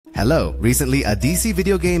Hello, recently a DC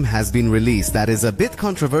video game has been released that is a bit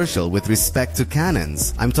controversial with respect to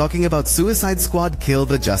canons. I'm talking about Suicide Squad Kill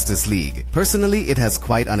the Justice League. Personally, it has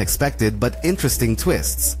quite unexpected but interesting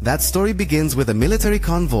twists. That story begins with a military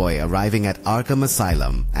convoy arriving at Arkham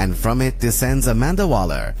Asylum, and from it descends Amanda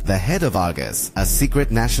Waller, the head of Argus, a secret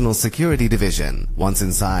national security division. Once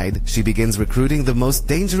inside, she begins recruiting the most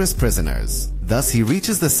dangerous prisoners. Thus, he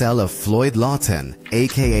reaches the cell of Floyd Lawton,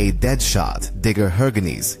 aka Deadshot, Digger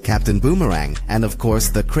Hercules, Captain Boomerang, and of course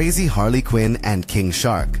the crazy Harley Quinn and King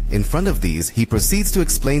Shark. In front of these, he proceeds to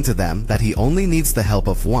explain to them that he only needs the help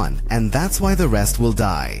of one, and that's why the rest will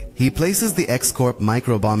die. He places the X-Corp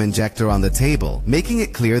microbomb injector on the table, making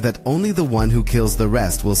it clear that only the one who kills the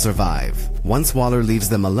rest will survive. Once Waller leaves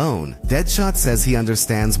them alone, Deadshot says he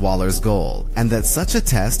understands Waller's goal, and that such a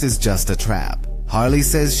test is just a trap. Harley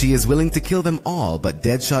says she is willing to kill them all, but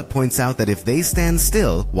Deadshot points out that if they stand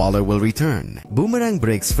still, Waller will return. Boomerang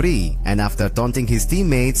breaks free, and after taunting his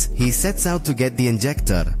teammates, he sets out to get the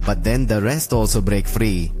injector, but then the rest also break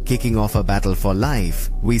free, kicking off a battle for life.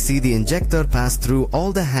 We see the injector pass through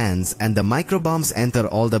all the hands and the microbombs enter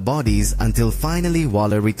all the bodies until finally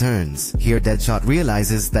Waller returns. Here Deadshot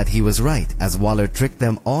realizes that he was right, as Waller tricked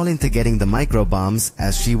them all into getting the microbombs,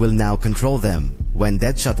 as she will now control them. When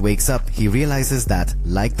Deadshot wakes up, he realizes that,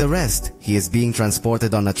 like the rest, he is being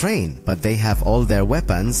transported on a train, but they have all their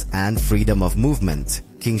weapons and freedom of movement.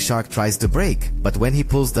 King Shark tries to brake, but when he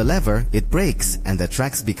pulls the lever, it breaks and the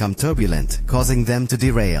tracks become turbulent, causing them to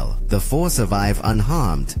derail. The four survive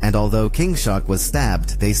unharmed, and although King Shark was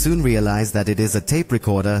stabbed, they soon realize that it is a tape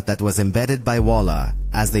recorder that was embedded by Waller.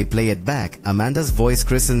 As they play it back, Amanda's voice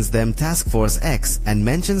christens them Task Force X and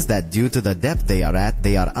mentions that due to the depth they are at,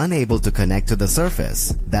 they are unable to connect to the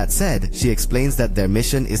surface. That said, she explains that their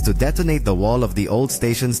mission is to detonate the wall of the old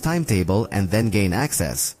station's timetable and then gain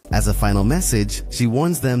access. As a final message, she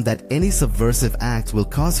warns them that any subversive act will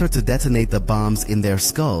cause her to detonate the bombs in their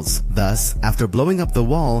skulls. Thus, after blowing up the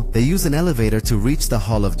wall, they use an elevator to reach the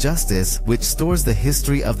Hall of Justice, which stores the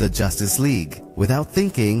history of the Justice League. Without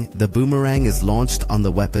thinking, the boomerang is launched on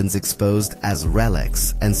the weapons exposed as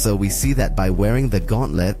relics, and so we see that by wearing the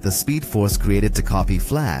gauntlet the Speed Force created to copy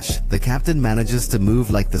Flash, the Captain manages to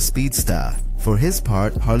move like the Speedster. For his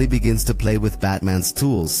part, Harley begins to play with Batman's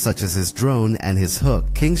tools, such as his drone and his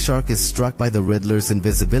hook. King Shark is struck by the Riddler's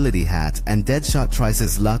invisibility hat, and Deadshot tries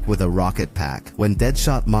his luck with a rocket pack. When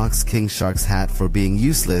Deadshot mocks King Shark's hat for being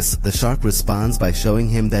useless, the shark responds by showing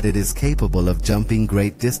him that it is capable of jumping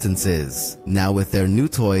great distances. Now with their new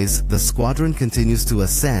toys, the squadron continues to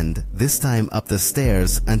ascend, this time up the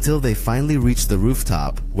stairs, until they finally reach the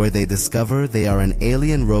rooftop, where they discover they are an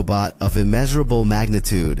alien robot of immeasurable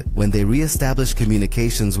magnitude. When they re-establish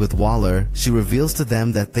communications with Waller, she reveals to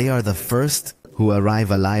them that they are the first who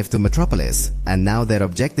arrive alive to Metropolis, and now their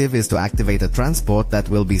objective is to activate a transport that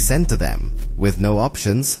will be sent to them. With no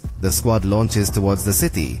options, the squad launches towards the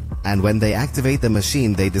city, and when they activate the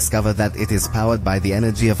machine they discover that it is powered by the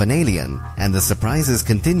energy of an alien, and the surprises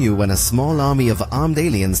continue when a small army of armed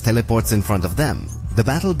aliens teleports in front of them. The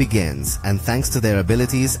battle begins, and thanks to their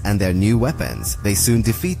abilities and their new weapons, they soon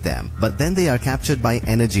defeat them, but then they are captured by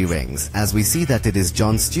energy rings, as we see that it is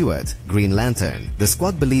John Stewart, Green Lantern. The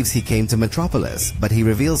squad believes he came to Metropolis, but he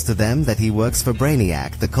reveals to them that he works for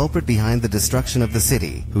Brainiac, the culprit behind the destruction of the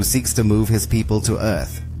city, who seeks to move his people to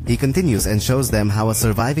Earth. He continues and shows them how a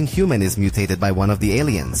surviving human is mutated by one of the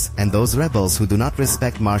aliens, and those rebels who do not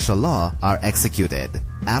respect martial law are executed.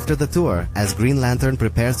 After the tour, as Green Lantern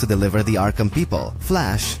prepares to deliver the Arkham people,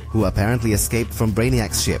 Flash, who apparently escaped from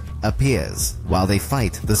Brainiac's ship, appears. While they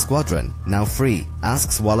fight, the squadron, now free,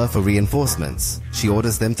 asks Waller for reinforcements. She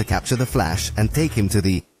orders them to capture the Flash and take him to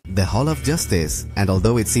the Hall of Justice, and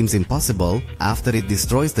although it seems impossible, after it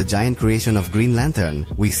destroys the giant creation of Green Lantern,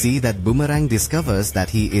 we see that Boomerang discovers that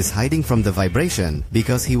he is hiding from the vibration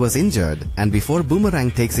because he was injured, and before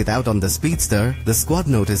Boomerang takes it out on the Speedster, the squad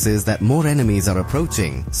notices that more enemies are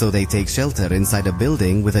approaching, so they take shelter inside a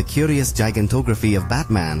building with a curious gigantography of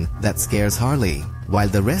Batman that scares Harley. While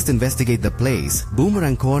the rest investigate the place,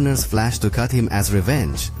 Boomerang corners Flash to cut him as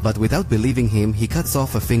revenge, but without believing him, he cuts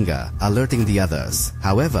off a finger, alerting the others.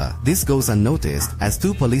 However, this goes unnoticed as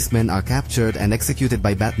two policemen are captured and executed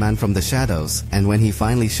by Batman from the shadows, and when he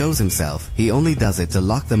finally shows himself, he only does it to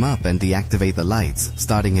lock them up and deactivate the lights,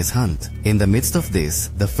 starting his hunt. In the midst of this,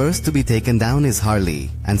 the first to be taken down is Harley,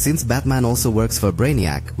 and since Batman also works for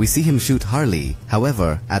Brainiac, we see him shoot Harley.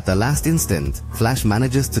 However, at the last instant, Flash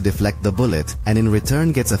manages to deflect the bullet, and in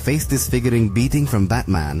return gets a face-disfiguring beating from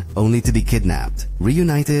Batman, only to be kidnapped.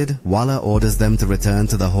 Reunited, Waller orders them to return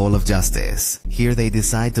to the Hall of Justice. Here they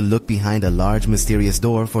decide to look behind a large mysterious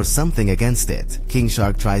door for something against it. King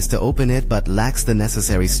Shark tries to open it but lacks the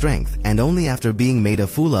necessary strength, and only after being made a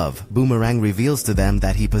fool of, Boomerang reveals to them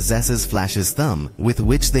that he possesses Flash's thumb, with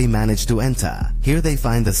which they manage to enter. Here they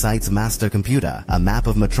find the site's master computer, a map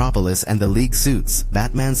of Metropolis and the League suits.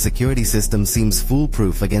 Batman's security system seems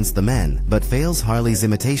foolproof against the men, but fails Harley's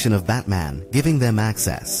imitation of Batman, giving them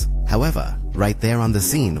access. However, right there on the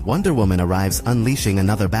scene, Wonder Woman arrives, unleashing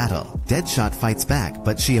another battle. Deadshot fights back,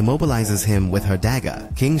 but she immobilizes him with her dagger.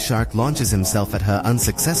 King Shark launches himself at her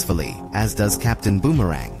unsuccessfully, as does Captain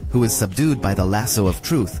Boomerang, who is subdued by the lasso of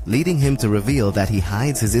truth, leading him to reveal that he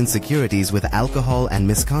hides his insecurities with alcohol and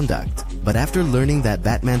misconduct. But after learning that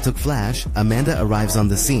Batman took Flash, Amanda arrives on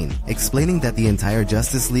the scene, explaining that the entire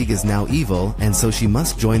Justice League is now evil, and so she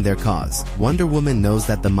must join their cause. Wonder Woman knows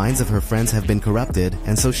that the minds of her friends have been corrupted,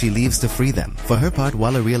 and so she leaves to free them. For her part,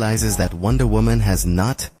 Waller realizes that Wonder Woman has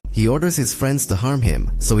not. He orders his friends to harm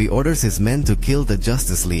him, so he orders his men to kill the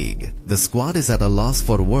Justice League. The squad is at a loss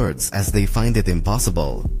for words as they find it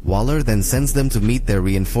impossible. Waller then sends them to meet their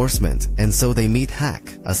reinforcement, and so they meet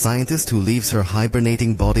Hack, a scientist who leaves her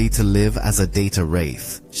hibernating body to live as a data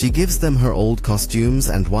wraith. She gives them her old costumes,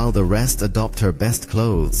 and while the rest adopt her best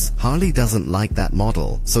clothes, Harley doesn't like that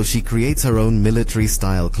model, so she creates her own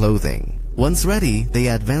military-style clothing. Once ready, they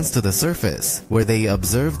advance to the surface, where they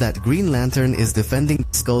observe that Green Lantern is defending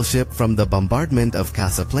Skull Ship from the bombardment of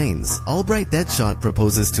Casa Plains. Albright Deadshot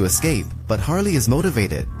proposes to escape, but Harley is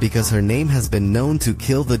motivated because her name has been known to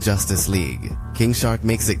kill the Justice League. King Shark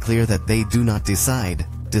makes it clear that they do not decide,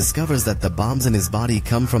 discovers that the bombs in his body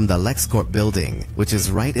come from the LexCorp building, which is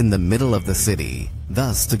right in the middle of the city.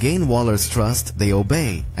 Thus, to gain Waller's trust, they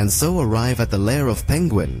obey, and so arrive at the lair of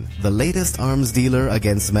Penguin, the latest arms dealer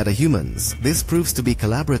against metahumans. This proves to be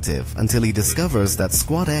collaborative until he discovers that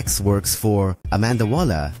Squad X works for Amanda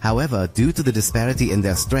Waller. However, due to the disparity in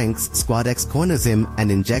their strengths, Squad X corners him and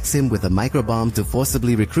injects him with a microbomb to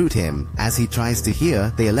forcibly recruit him. As he tries to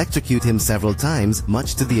hear, they electrocute him several times,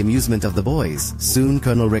 much to the amusement of the boys. Soon,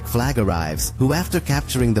 Colonel Rick Flag arrives, who after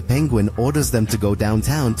capturing the Penguin orders them to go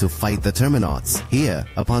downtown to fight the Terminauts. Here,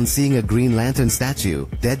 upon seeing a Green Lantern statue,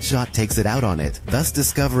 Deadshot takes it out on it, thus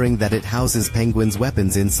discovering that it houses Penguin's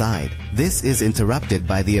weapons inside. This is interrupted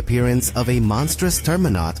by the appearance of a monstrous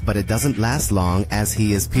Terminaut, but it doesn't last long as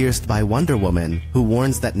he is pierced by Wonder Woman, who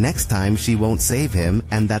warns that next time she won't save him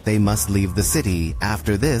and that they must leave the city.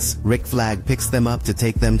 After this, Rick Flag picks them up to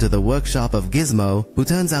take them to the workshop of Gizmo, who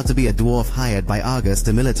turns out to be a dwarf hired by August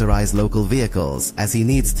to militarize local vehicles. As he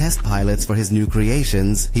needs test pilots for his new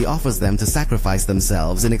creations, he offers them to sacrifice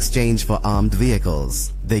themselves in exchange for armed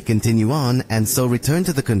vehicles. They continue on and so return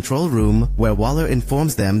to the control room, where Waller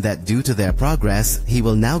informs them that due to their progress, he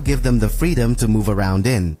will now give them the freedom to move around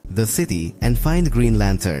in the city and find Green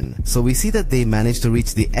Lantern. So we see that they manage to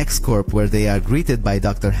reach the X-Corp, where they are greeted by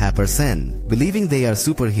Dr. Happer Sen. Believing they are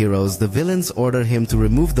superheroes, the villains order him to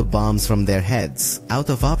remove the bombs from their heads. Out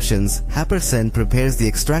of options, Happer Sen prepares the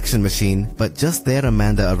extraction machine, but just there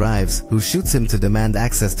Amanda arrives, who shoots him to demand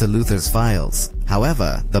access to Luthor's files.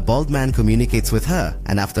 However, the bald man communicates with her,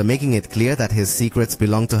 and after making it clear that his secrets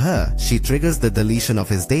belong to her, she triggers the deletion of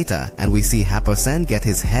his data, and we see Happer Sen get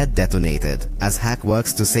his head detonated. As Hack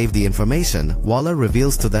works to save the information, Waller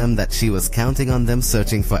reveals to them that she was counting on them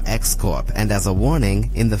searching for X-Corp, and as a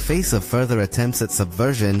warning, in the face of further attempts at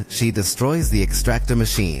subversion, she destroys the extractor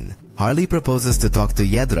machine. Harley proposes to talk to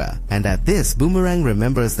Yedra, and at this, Boomerang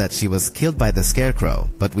remembers that she was killed by the Scarecrow,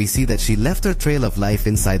 but we see that she left her trail of life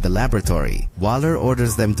inside the laboratory. Waller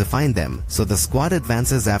orders them to find them, so the squad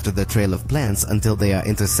advances after the trail of plants until they are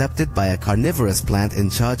intercepted by a carnivorous plant in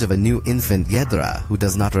charge of a new infant, Yedra, who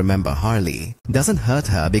does not remember Harley. Doesn't hurt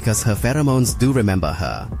her because her pheromones do remember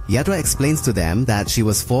her. Yedra explains to them that she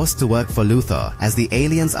was forced to work for Luthor, as the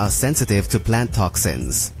aliens are sensitive to plant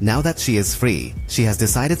toxins. Now that she is free, she has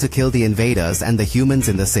decided to kill the invaders and the humans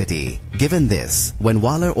in the city. Given this, when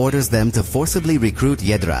Waller orders them to forcibly recruit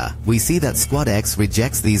Yedra, we see that Squad X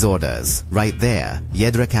rejects these orders. Right there,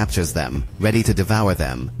 Yedra captures them, ready to devour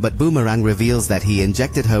them, but Boomerang reveals that he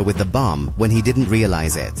injected her with the bomb when he didn't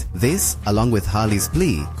realize it. This, along with Harley's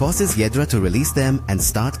plea, causes Yedra to release them and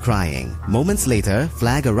start crying. Moments later,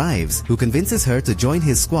 Flag arrives, who convinces her to join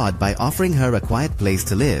his squad by offering her a quiet place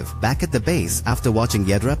to live. Back at the base, after watching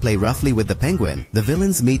Yedra play roughly with the Penguin, the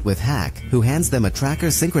villains meet with with Hack, who hands them a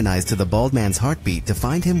tracker synchronized to the bald man's heartbeat to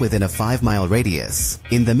find him within a 5-mile radius.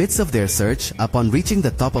 In the midst of their search, upon reaching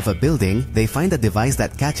the top of a building, they find a device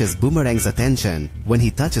that catches Boomerang's attention. When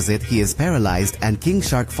he touches it, he is paralyzed and King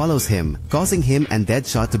Shark follows him, causing him and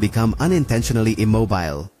Deadshot to become unintentionally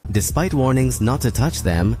immobile. Despite warnings not to touch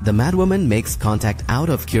them, the madwoman makes contact out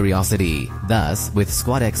of curiosity. Thus, with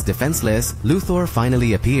Squad X defenseless, Luthor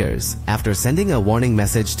finally appears. After sending a warning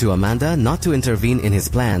message to Amanda not to intervene in his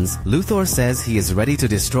plans, Luthor says he is ready to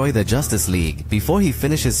destroy the Justice League. Before he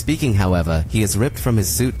finishes speaking, however, he is ripped from his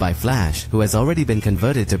suit by Flash, who has already been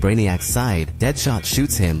converted to Brainiac's side. Deadshot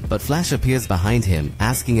shoots him, but Flash appears behind him,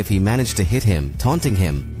 asking if he managed to hit him, taunting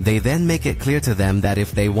him. They then make it clear to them that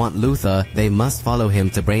if they want Luthor, they must follow him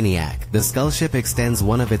to Brainiac. The Skull Ship extends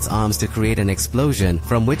one of its arms to create an explosion,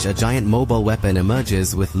 from which a giant mobile weapon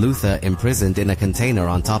emerges with Luthor imprisoned in a container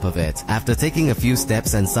on top of it. After taking a few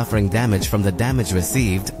steps and suffering damage from the damage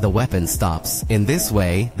received, the weapon stops. In this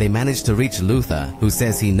way, they manage to reach Luthor, who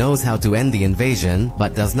says he knows how to end the invasion,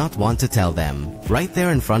 but does not want to tell them. Right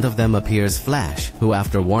there in front of them appears Flash, who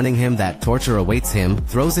after warning him that torture awaits him,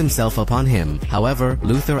 throws himself upon him. However,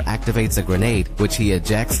 Luthor activates a grenade, which he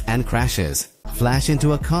ejects and crashes Flash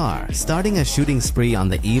into a car, starting a shooting spree on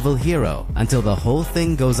the evil hero until the whole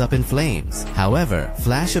thing goes up in flames. However,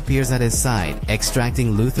 Flash appears at his side,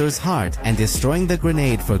 extracting Luthor's heart and destroying the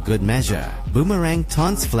grenade for good measure. Boomerang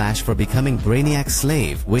taunts Flash for becoming Brainiac's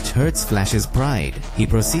slave, which hurts Flash's pride. He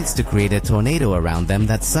proceeds to create a tornado around them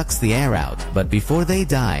that sucks the air out, but before they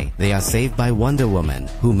die, they are saved by Wonder Woman,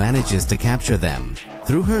 who manages to capture them.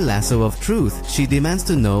 Through her lasso of truth, she demands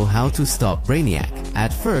to know how to stop Brainiac.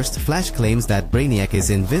 At first, Flash claims that Brainiac is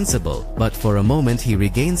invincible, but for a moment he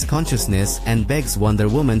regains consciousness and begs Wonder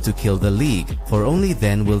Woman to kill the League, for only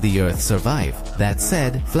then will the Earth survive. That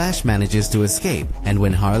said, Flash manages to escape, and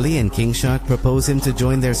when Harley and King Shark propose him to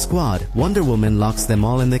join their squad, Wonder Woman locks them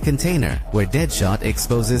all in the container, where Deadshot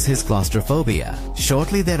exposes his claustrophobia.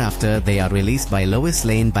 Shortly thereafter, they are released by Lois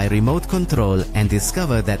Lane by remote control and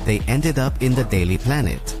discover that they ended up in the Daily Planet.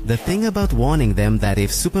 The thing about warning them that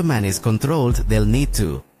if Superman is controlled, they'll need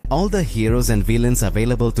to. All the heroes and villains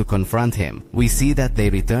available to confront him, we see that they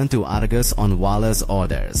return to Argus on Waller's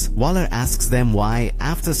orders. Waller asks them why,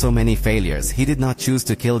 after so many failures, he did not choose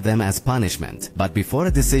to kill them as punishment. But before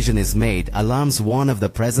a decision is made, alarms warn of the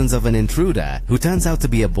presence of an intruder, who turns out to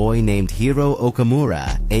be a boy named Hiro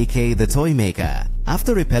Okamura, aka the Toymaker.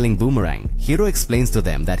 After repelling Boomerang, Hiro explains to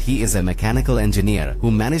them that he is a mechanical engineer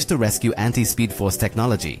who managed to rescue Anti-Speed Force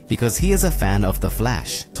technology because he is a fan of the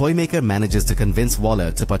Flash. Toymaker manages to convince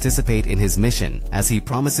Waller to participate in his mission, as he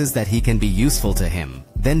promises that he can be useful to him.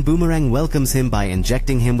 Then Boomerang welcomes him by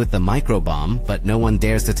injecting him with the microbomb, but no one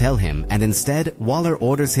dares to tell him, and instead, Waller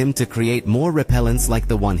orders him to create more repellents like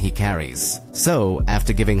the one he carries. So,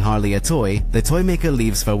 after giving Harley a toy, the Toymaker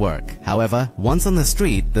leaves for work. However, once on the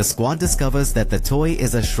street, the squad discovers that the toy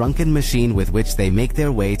is a shrunken machine with which they make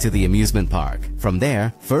their way to the amusement park. From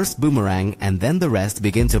there, first Boomerang and then the rest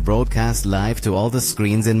begin to broadcast live to all the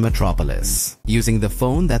screens in Metropolis, using the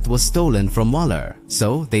phone that was stolen from Waller.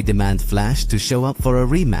 So, they demand Flash to show up for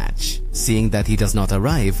a rematch. Seeing that he does not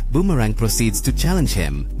arrive, Boomerang proceeds to challenge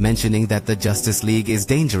him, mentioning that the Justice League is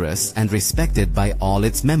dangerous and respected by all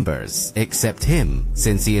its members, except him,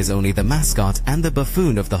 since he is only the mascot and the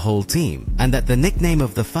buffoon of the whole team, and that the nickname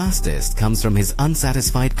of the fastest comes from his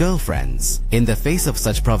unsatisfied girlfriends. In the face of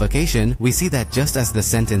such provocation, we see that just as the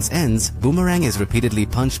sentence ends, Boomerang is repeatedly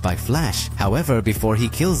punched by Flash. However, before he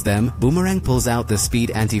kills them, Boomerang pulls out the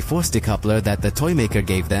speed anti-force decoupler that the Toymaker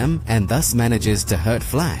gave them, and thus manages to hurt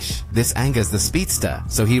Flash. This angers the speedster,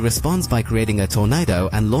 so he responds by creating a tornado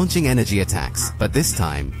and launching energy attacks. But this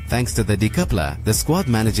time, thanks to the decoupler, the squad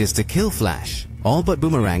manages to kill Flash. All but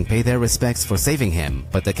Boomerang pay their respects for saving him,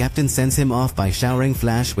 but the captain sends him off by showering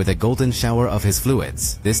Flash with a golden shower of his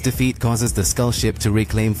fluids. This defeat causes the Skull Ship to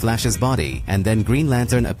reclaim Flash's body, and then Green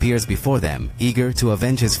Lantern appears before them, eager to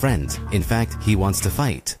avenge his friend. In fact, he wants to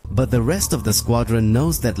fight. But the rest of the squadron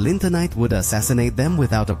knows that Lintonite would assassinate them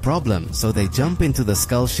without a problem, so they jump into the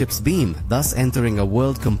Skull Ship's beam, thus entering a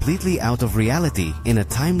world completely out of reality, in a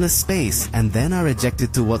timeless space, and then are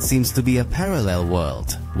ejected to what seems to be a parallel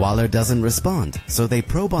world. Waller doesn't respond, so they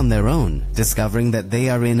probe on their own, discovering that they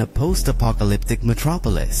are in a post-apocalyptic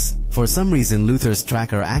metropolis. For some reason, Luthor's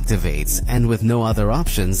tracker activates, and with no other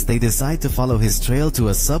options, they decide to follow his trail to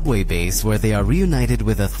a subway base where they are reunited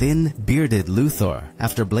with a thin, bearded Luthor.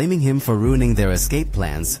 After blaming him for ruining their escape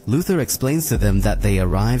plans, Luthor explains to them that they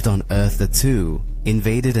arrived on Earth the Two,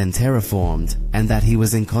 invaded and terraformed, and that he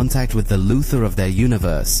was in contact with the Luthor of their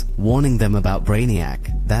universe, warning them about Brainiac.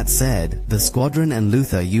 That said, the Squadron and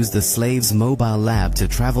Luthor use the slave's mobile lab to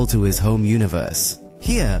travel to his home universe.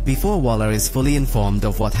 Here, before Waller is fully informed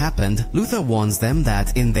of what happened, Luthor warns them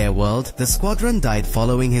that, in their world, the Squadron died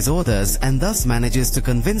following his orders and thus manages to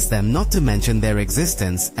convince them not to mention their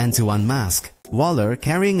existence and to unmask. Waller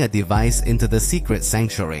carrying a device into the secret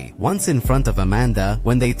sanctuary. Once in front of Amanda,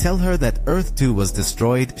 when they tell her that Earth 2 was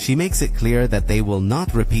destroyed, she makes it clear that they will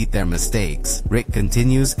not repeat their mistakes. Rick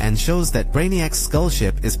continues and shows that Brainiac's skull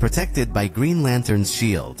ship is protected by Green Lantern's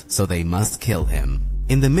shield, so they must kill him.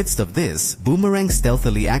 In the midst of this, Boomerang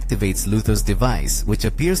stealthily activates Luthor's device, which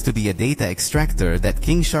appears to be a data extractor that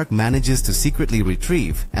King Shark manages to secretly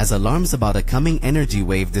retrieve, as alarms about a coming energy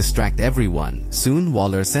wave distract everyone. Soon,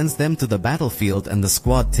 Waller sends them to the battlefield and the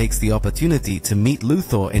squad takes the opportunity to meet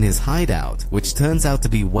Luthor in his hideout, which turns out to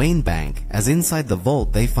be Wayne Bank, as inside the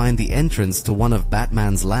vault they find the entrance to one of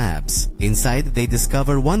Batman's labs. Inside, they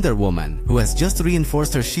discover Wonder Woman, who has just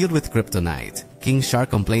reinforced her shield with kryptonite. King Shark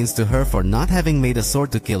complains to her for not having made a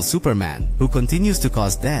sword to kill Superman, who continues to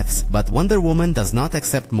cause deaths, but Wonder Woman does not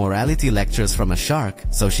accept morality lectures from a shark,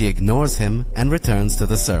 so she ignores him and returns to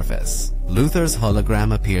the surface. Luthor's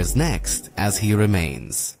hologram appears next, as he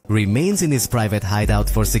remains in his private hideout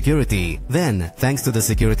for security. Then, thanks to the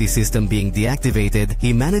security system being deactivated,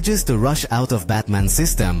 he manages to rush out of Batman's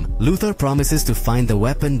system. Luthor promises to find the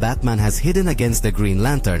weapon Batman has hidden against the Green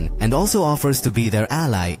Lantern, and also offers to be their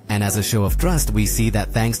ally, and as a show of trust we see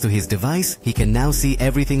that thanks to his device, he can now see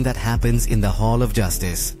everything that happens in the Hall of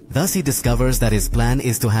Justice. Thus he discovers that his plan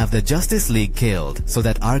is to have the Justice League killed, so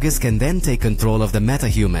that Argus can then take control of the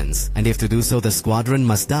metahumans, and if to do so the Squadron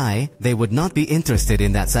must die, they would not be interested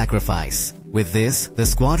in that sacrifice. With this, the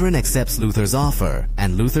Squadron accepts Luthor's offer,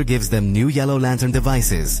 and Luthor gives them new Yellow Lantern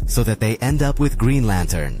devices so that they end up with Green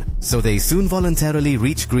Lantern. So they soon voluntarily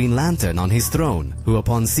reach Green Lantern on his throne, who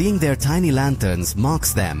upon seeing their tiny lanterns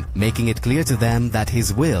mocks them, making it clear to them that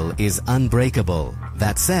his will is unbreakable.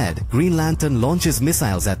 That said, Green Lantern launches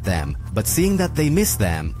missiles at them, but seeing that they miss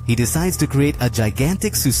them, he decides to create a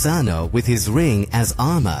gigantic Susano with his ring as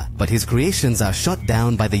armor, but his creations are shot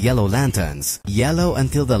down by the Yellow Lanterns. Yellow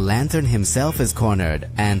until the Lantern himself is cornered,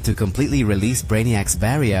 and to completely release Brainiac's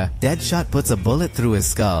barrier, Deadshot puts a bullet through his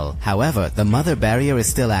skull. However, the mother barrier is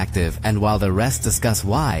still active, and while the rest discuss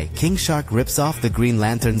why, King Shark rips off the Green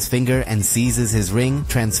Lantern's finger and seizes his ring,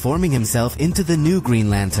 transforming himself into the new Green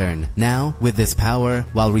Lantern. Now, with this power,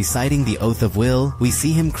 while reciting the Oath of Will, we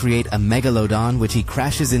see him create a Megalodon which he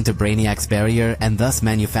crashes into Brainiac's barrier and thus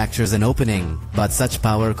manufactures an opening. But such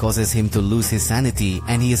power causes him to lose his sanity,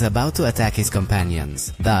 and he is about to attack his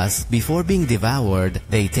companions. Thus, before being devoured,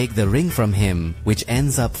 they take the ring from him, which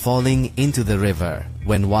ends up falling into the river.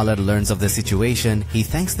 When Waller learns of the situation, he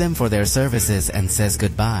thanks them for their services and says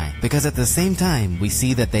goodbye, because at the same time, we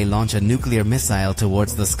see that they launch a nuclear missile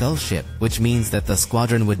towards the Skull ship, which means that the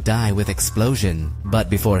Squadron would die with explosion. But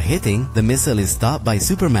before hitting, the missile is stopped by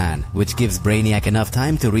Superman, which gives Brainiac enough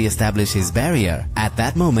time to re-establish his barrier. At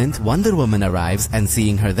that moment, Wonder Woman arrives, and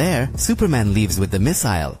seeing her there, Superman leaves with the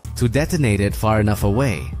missile to detonate it far enough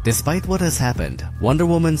away. Despite what has happened, Wonder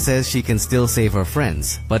Woman says she can still save her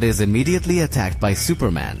friends, but is immediately attacked by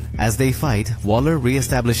Superman. As they fight, Waller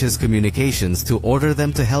re-establishes communications to order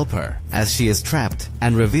them to help her, as she is trapped,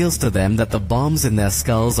 and reveals to them that the bombs in their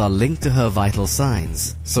skulls are linked to her vital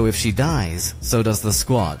signs. So if she dies, so does the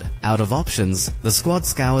squad. Out of options, the squad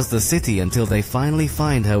scours the city until they finally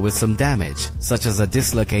find her with some damage, such as a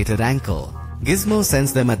dislocated ankle. Gizmo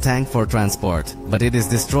sends them a tank for transport, but it is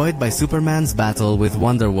destroyed by Superman's battle with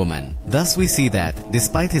Wonder Woman. Thus we see that,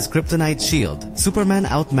 despite his kryptonite shield, Superman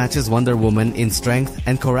outmatches Wonder Woman in strength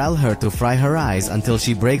and corral her to fry her eyes until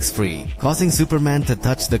she breaks free, causing Superman to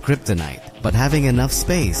touch the kryptonite. But having enough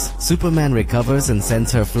space, Superman recovers and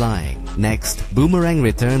sends her flying. Next, Boomerang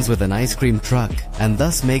returns with an ice cream truck, and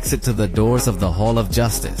thus makes it to the doors of the Hall of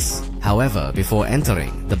Justice. However, before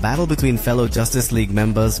entering, the battle between fellow Justice League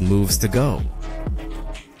members moves to go.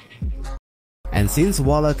 And since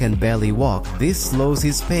Waller can barely walk, this slows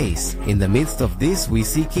his pace. In the midst of this, we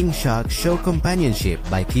see King Shark show companionship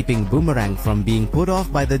by keeping Boomerang from being put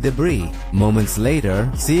off by the debris. Moments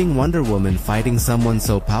later, seeing Wonder Woman fighting someone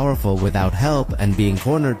so powerful without help and being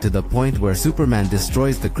cornered to the point where Superman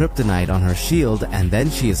destroys the kryptonite on her shield and then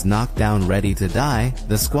she is knocked down ready to die,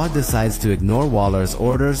 the squad decides to ignore Waller's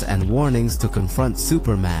orders and warnings to confront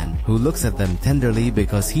Superman, who looks at them tenderly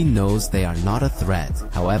because he knows they are not a threat.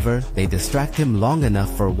 However, they distract him long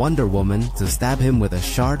enough for Wonder Woman to stab him with a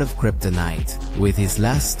shard of kryptonite. With his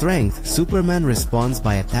last strength, Superman responds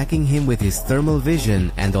by attacking him with his thermal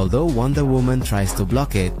vision, and although Wonder Woman tries to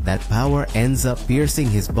block it, that power ends up piercing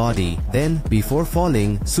his body. Then, before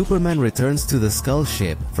falling, Superman returns to the Skull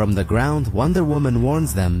ship. From the ground, Wonder Woman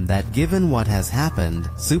warns them that given what has happened,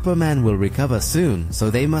 Superman will recover soon, so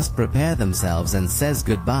they must prepare themselves, and says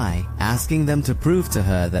goodbye, asking them to prove to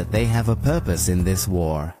her that they have a purpose in this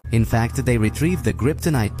war. In fact, they retrieve the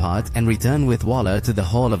kryptonite pot and return with Waller to the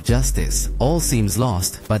Hall of Justice. All seems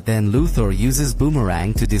lost, but then Luthor uses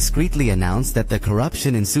Boomerang to discreetly announce that the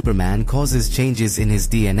corruption in Superman causes changes in his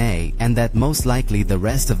DNA, and that most likely the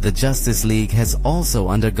rest of the Justice League has also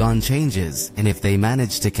undergone changes. And if they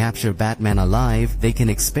manage to capture Batman alive, they can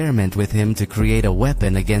experiment with him to create a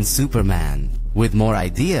weapon against Superman. With more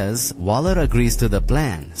ideas, Waller agrees to the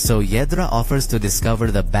plan, so Yedra offers to discover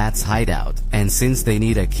the Bat's hideout. And since they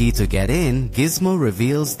need a key to get in, Gizmo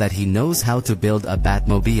reveals that he knows how to build a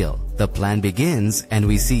Batmobile. The plan begins, and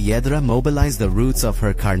we see Yedra mobilize the roots of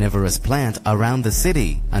her carnivorous plant around the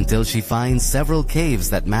city until she finds several caves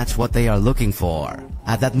that match what they are looking for.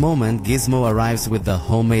 At that moment, Gizmo arrives with the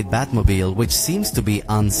homemade Batmobile, which seems to be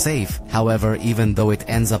unsafe. However, even though it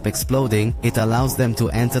ends up exploding, it allows them to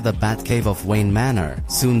enter the Batcave of Wayne Manor.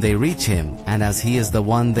 Soon they reach him, and as he is the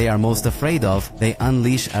one they are most afraid of, they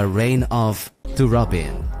unleash a rain of to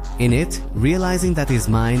Robin. In it, realizing that his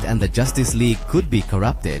mind and the Justice League could be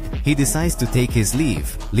corrupted, he decides to take his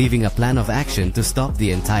leave, leaving a plan of action to stop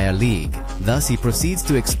the entire League. Thus, he proceeds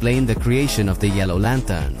to explain the creation of the Yellow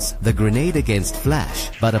Lanterns, the grenade against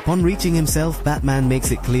Flash, but upon reaching himself, Batman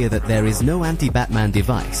makes it clear that there is no anti-Batman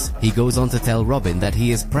device. He goes on to tell Robin that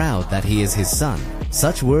he is proud that he is his son.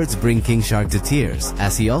 Such words bring King Shark to tears,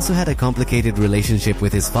 as he also had a complicated relationship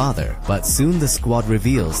with his father, but soon the squad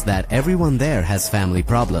reveals that everyone there has family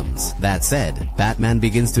problems. That said, Batman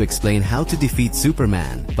begins to explain how to defeat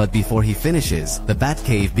Superman, but before he finishes, the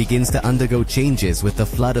Batcave begins to undergo changes with the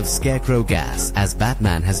flood of Scarecrow gas, as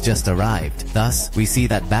Batman has just arrived. Thus, we see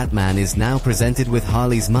that Batman is now presented with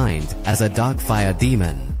Harley's mind as a Darkfire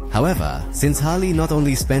demon. However, since Harley not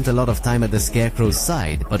only spent a lot of time at the Scarecrow's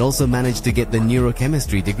side, but also managed to get the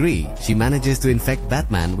neurochemistry degree, she manages to infect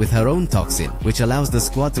Batman with her own toxin, which allows the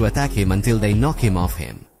squad to attack him until they knock him off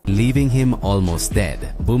him, leaving him almost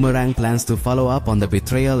dead. Boomerang plans to follow up on the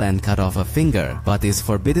betrayal and cut off a finger, but is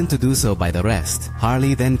forbidden to do so by the rest.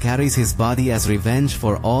 Harley then carries his body as revenge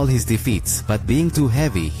for all his defeats, but being too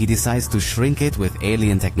heavy, he decides to shrink it with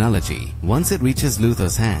alien technology. Once it reaches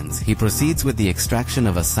Luthor's hands, he proceeds with the extraction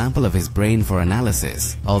of a sample of his brain for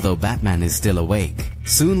analysis, although Batman is still awake.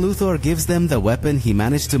 Soon Luthor gives them the weapon he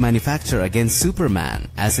managed to manufacture against Superman,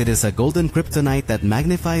 as it is a golden kryptonite that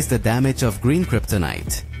magnifies the damage of green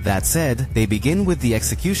kryptonite. That said, they begin with the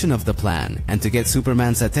execution of the plan, and to get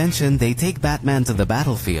Superman's attention, they take Batman to the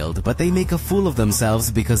battlefield, but they make a fool of themselves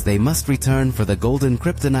because they must return for the golden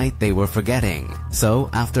kryptonite they were forgetting. So,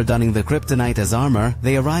 after donning the kryptonite as armor,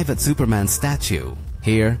 they arrive at Superman's statue.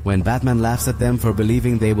 Here, when Batman laughs at them for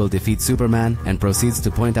believing they will defeat Superman and proceeds to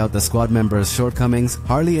point out the squad members' shortcomings,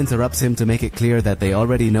 Harley interrupts him to make it clear that they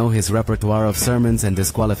already know his repertoire of sermons and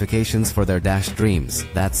disqualifications for their dashed dreams.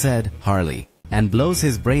 That said, Harley, and blows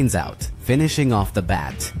his brains out, finishing off the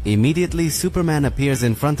Bat. Immediately, Superman appears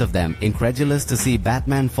in front of them, incredulous to see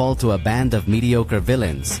Batman fall to a band of mediocre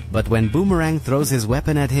villains. But when Boomerang throws his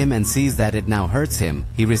weapon at him and sees that it now hurts him,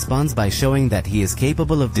 he responds by showing that he is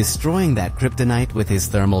capable of destroying that kryptonite with his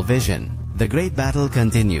thermal vision. The great battle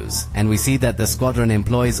continues, and we see that the squadron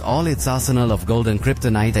employs all its arsenal of golden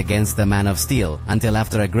kryptonite against the Man of Steel, until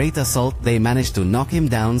after a great assault they manage to knock him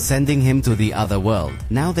down, sending him to the other world.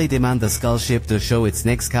 Now they demand the Skull ship to show its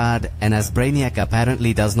next card, and as Brainiac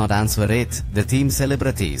apparently does not answer it, the team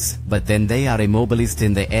celebrates, but then they are immobilized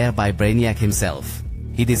in the air by Brainiac himself.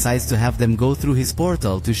 He decides to have them go through his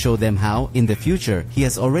portal to show them how, in the future, he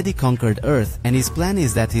has already conquered Earth, and his plan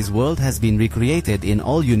is that his world has been recreated in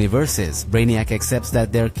all universes. Brainiac accepts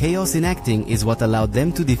that their chaos in acting is what allowed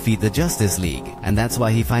them to defeat the Justice League, and that's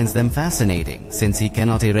why he finds them fascinating. Since he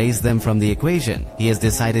cannot erase them from the equation, he has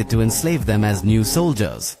decided to enslave them as new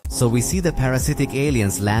soldiers. So we see the parasitic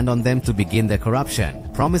aliens land on them to begin their corruption,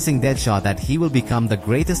 promising Deadshot that he will become the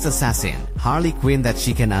greatest assassin, Harley Quinn that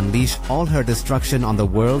she can unleash all her destruction on the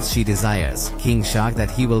worlds she desires, King Shark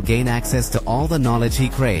that he will gain access to all the knowledge he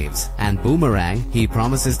craves, and Boomerang, he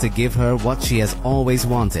promises to give her what she has always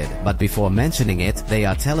wanted. But before mentioning it, they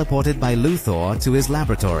are teleported by Luthor to his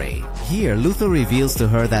laboratory. Here, Luthor reveals to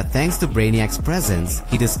her that thanks to Brainiac's presence,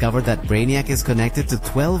 he discovered that Brainiac is connected to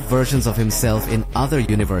 12 versions of himself in other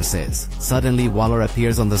universes. Suddenly, Waller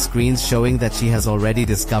appears on the screens showing that she has already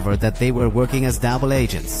discovered that they were working as double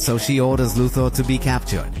agents, so she orders Luthor to be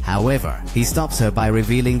captured. However, he stops her by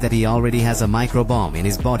revealing that he already has a microbomb in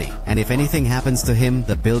his body, and if anything happens to him,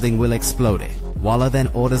 the building will explode. Waller then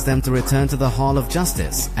orders them to return to the Hall of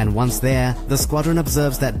Justice, and once there, the squadron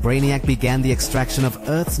observes that Brainiac began the extraction of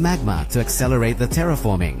Earth's magma to accelerate the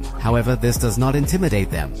terraforming. However, this does not intimidate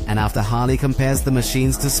them, and after Harley compares the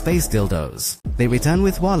machines to space dildos, they return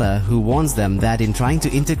with Waller, who warns them that in trying to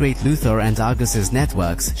integrate Luthor and Argus's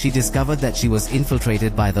networks, she discovered that she was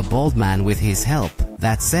infiltrated by the bald man with his help.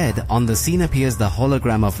 That said, on the scene appears the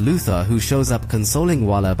hologram of Luthor, who shows up consoling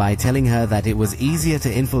Waller by telling her that it was easier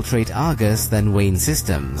to infiltrate Argus than Wayne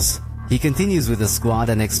Systems. He continues with the squad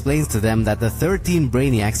and explains to them that the 13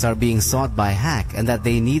 Brainiacs are being sought by Hack and that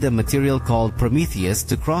they need a material called Prometheus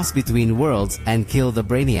to cross between worlds and kill the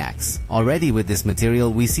Brainiacs. Already with this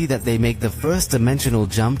material, we see that they make the first dimensional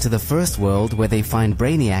jump to the first world where they find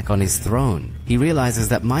Brainiac on his throne. He realizes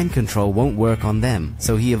that mind control won't work on them,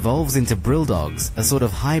 so he evolves into Brilldogs, a sort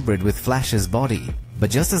of hybrid with Flash's body. But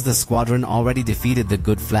just as the squadron already defeated the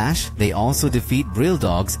Good Flash, they also defeat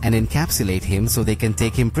Brilldogs and encapsulate him so they can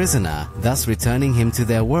take him prisoner, thus returning him to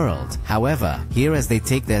their world. However, here as they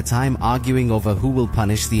take their time arguing over who will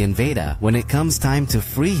punish the invader, when it comes time to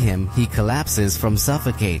free him, he collapses from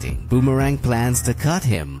suffocating. Boomerang plans to cut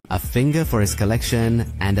him, a finger for his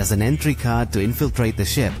collection, and as an entry card to infiltrate the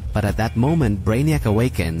ship. But at that moment, Brainiac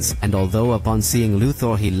awakens, and although upon seeing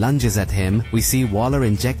Luthor he lunges at him, we see Waller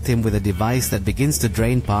inject him with a device that begins to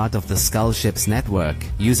drain part of the Skull ship's network,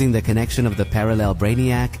 using the connection of the parallel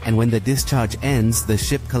Brainiac, and when the discharge ends, the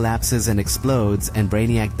ship collapses and explodes, and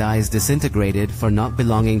Brainiac dies disintegrated for not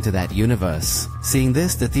belonging to that universe. Seeing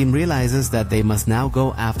this, the team realizes that they must now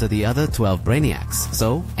go after the other 12 Brainiacs.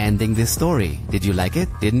 So, ending this story. Did you like it?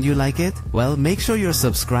 Didn't you like it? Well, make sure you're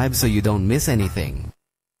subscribed so you don't miss anything.